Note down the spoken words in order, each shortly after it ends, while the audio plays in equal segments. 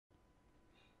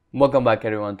Welcome back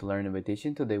everyone to Learn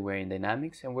Invitation. Today we're in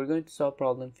dynamics and we're going to solve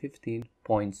problem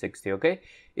 15.60, okay?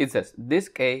 It says,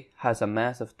 disk A has a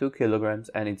mass of 2 kilograms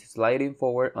and it's sliding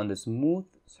forward on the smooth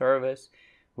surface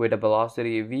with a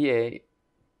velocity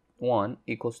VA1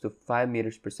 equals to 5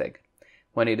 meters per second.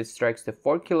 When it strikes the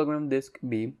 4 kilogram disk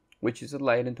B, which is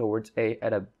sliding towards A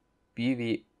at a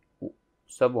BV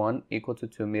sub 1 equal to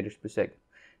 2 meters per second.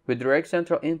 With direct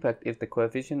central impact, if the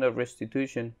coefficient of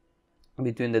restitution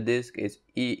between the disk is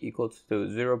E equals to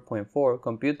 0.4,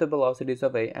 compute the velocities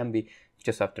of A and B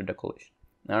just after the collision.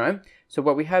 Alright, so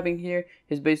what we have in here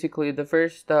is basically the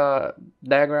first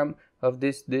diagram of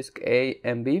this disk A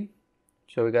and B.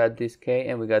 So we got disk A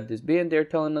and we got disk B, and they're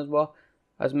telling us, well,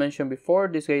 as mentioned before,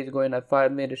 disk A is going at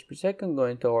 5 meters per second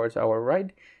going towards our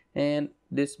right, and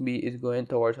disk B is going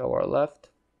towards our left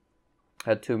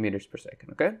at 2 meters per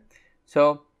second. Okay,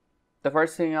 so the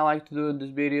first thing I like to do in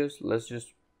this video is let's just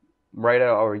write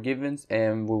out our givens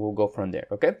and we will go from there.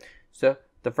 Okay, so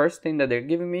the first thing that they're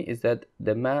giving me is that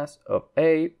the mass of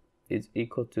A is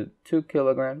equal to 2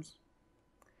 kilograms,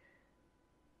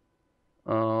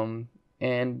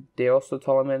 and they also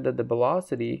told me that the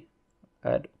velocity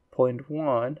at point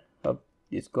 1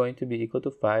 is going to be equal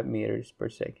to 5 meters per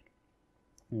second.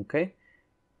 Okay,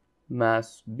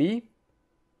 mass B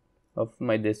of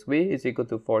my disk B is equal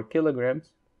to 4 kilograms,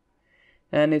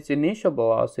 and its initial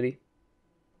velocity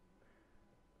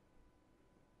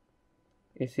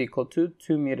is equal to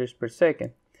 2 meters per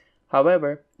second.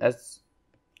 However,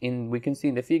 we can see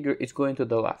in the figure, it's going to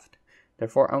the left.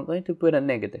 Therefore, I'm going to put a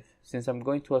negative, since I'm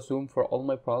going to assume for all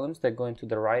my problems that going to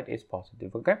the right is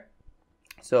positive. Okay,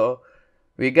 so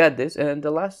we got this, and the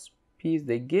last piece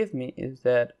they give me is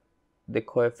that the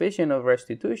coefficient of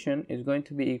restitution is going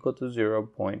to be equal to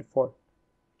 0.4. All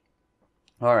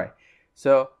right,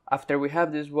 so after we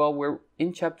have this, well, we're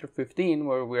in chapter 15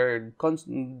 where we're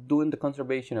doing the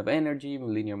conservation of energy,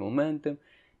 linear momentum,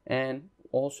 and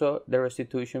also the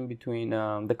restitution between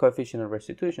the coefficient of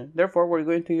restitution. Therefore, we're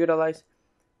going to utilize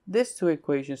these two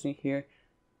equations in here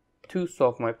to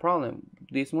solve my problem.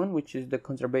 This one, which is the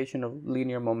conservation of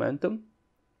linear momentum,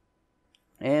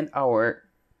 and our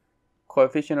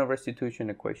coefficient of restitution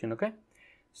equation. Okay,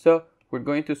 so we're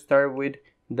going to start with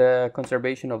the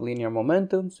conservation of linear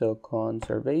momentum. So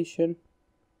conservation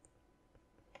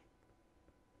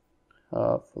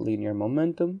of linear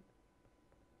momentum.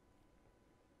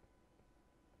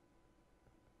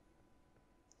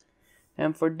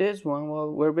 And for this one,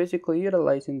 well, we're basically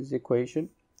utilizing this equation,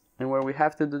 and where we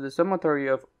have to do the summatory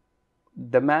of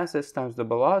the masses times the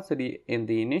velocity in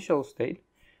the initial state.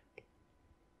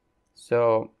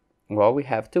 So, well, we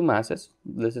have two masses.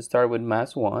 Let's start with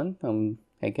mass 1.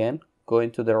 Again,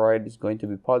 going to the right is going to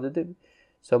be positive.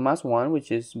 So mass 1,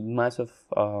 which is mass of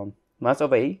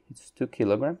A, it's 2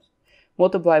 kilograms,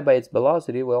 multiplied by its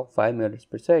velocity, well, 5 meters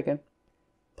per second,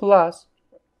 plus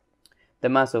the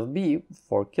mass of B,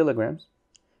 4 kilograms,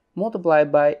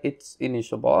 multiplied by its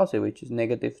initial velocity, which is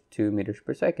negative 2 meters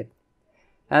per second.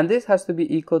 And this has to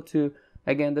be equal to,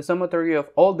 again, the summatory of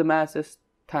all the masses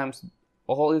times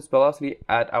all its velocity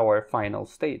at our final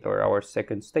state, or our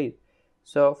second state.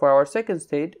 So for our second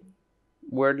state,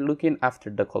 we're looking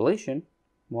after the collision.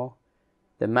 Well,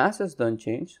 the masses don't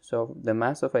change, so the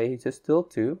mass of A is still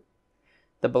 2.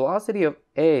 The velocity of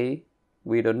A,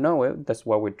 we don't know it, that's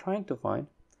what we're trying to find,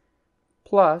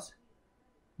 plus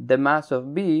the mass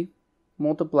of B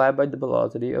multiplied by the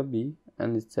velocity of B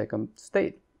and its second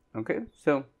state. Okay,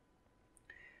 so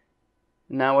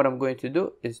now what I'm going to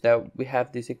do is that we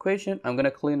have this equation. I'm going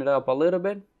to clean it up a little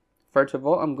bit. First of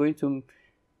all, I'm going to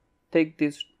take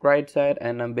this right side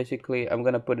and I'm going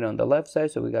to put it on the left side.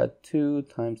 So we got 2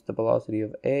 times the velocity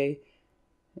of A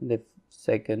in the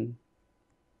second.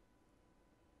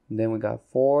 Then we got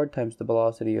 4 times the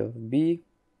velocity of B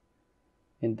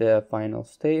in the final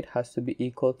state has to be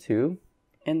equal to,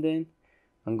 and then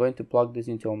I'm going to plug this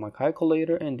into my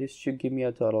calculator, and this should give me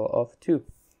a total of 2.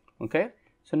 Okay,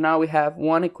 so now we have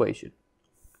one equation.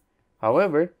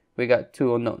 However, we got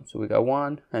 2 unknowns. So we got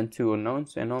 1 and 2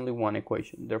 unknowns and only one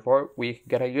equation. Therefore, we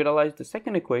gotta utilize the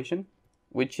second equation,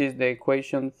 which is the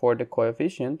equation for the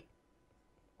coefficient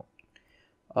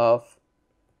of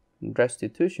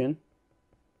restitution.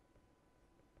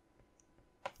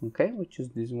 Okay, which is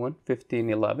this one,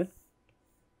 1511.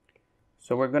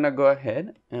 So we're gonna go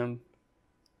ahead and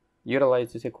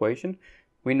utilize this equation.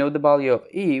 We know the value of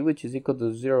E, which is equal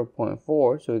to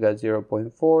 0.4. So we got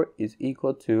 0.4 is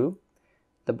equal to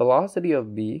the velocity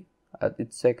of B at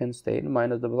its second state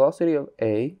minus the velocity of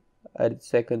A at its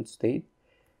second state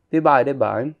divided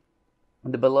by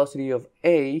the velocity of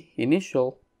A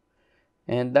initial,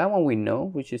 and that one we know,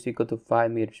 which is equal to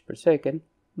 5 meters per second,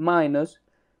 minus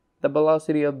the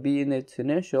velocity of B in its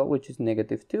initial, which is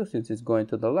 -2 since it's going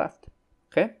to the left.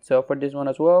 Okay, so for this one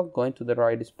as well, going to the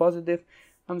right is positive.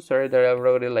 I'm sorry that I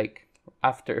wrote it like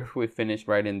after we finished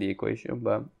writing the equation,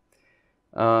 but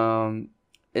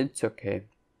it's okay.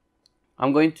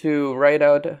 I'm going to write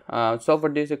out, solve for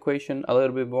this equation a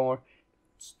little bit more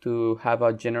to have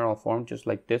a general form just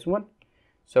like this one.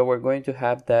 So we're going to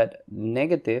have that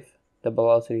negative the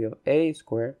velocity of A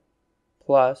squared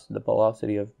plus the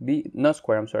velocity of B, not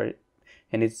square, I'm sorry,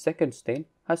 in its second state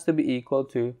has to be equal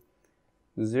to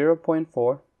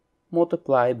 0.4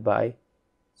 multiplied by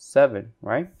 7,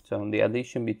 right? So the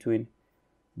addition between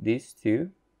these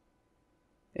two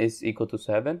is equal to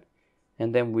 7,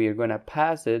 and then we are going to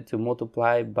pass it to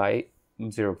multiply by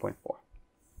 0.4.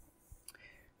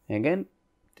 Again,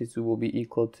 this will be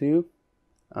equal to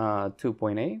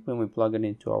 2.8 when we plug it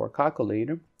into our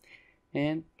calculator,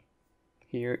 and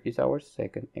here is our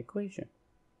second equation.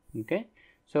 Okay,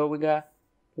 so we got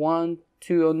 1,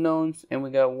 2 unknowns, and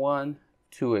we got 1,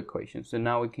 2 equations. So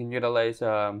now we can utilize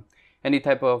any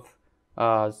type of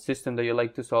system that you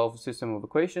like to solve a system of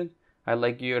equations. I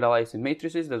like utilizing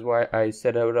matrices. That's why I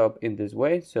set it up in this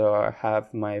way. So I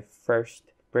have my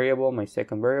first variable, my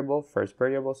second variable, first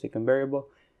variable, second variable,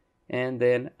 and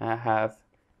then I have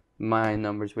my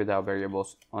numbers without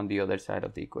variables on the other side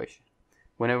of the equation.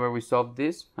 Whenever we solve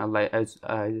this, as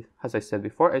I said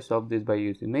before, I solved this by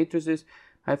using matrices.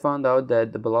 I found out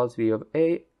that the velocity of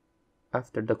A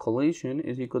after the collision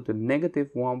is equal to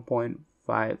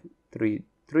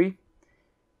 -1.533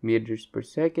 meters per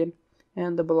second,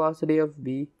 and the velocity of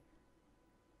B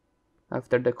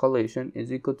after the collision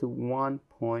is equal to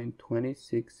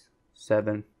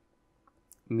 1.267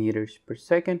 meters per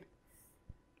second.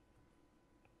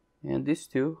 And these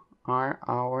two are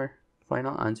our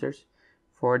final answers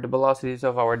for the velocities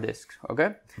of our discs.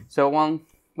 Okay, so one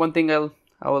thing I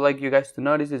would like you guys to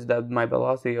notice is that my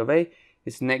velocity of A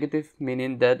is negative,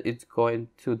 meaning that it's going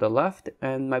to the left,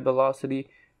 and my velocity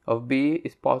of B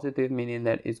is positive, meaning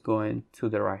that it's going to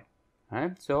the right.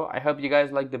 Alright, so I hope you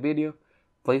guys like the video.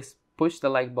 Please push the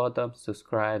like button,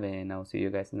 subscribe, and I'll see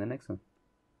you guys in the next one.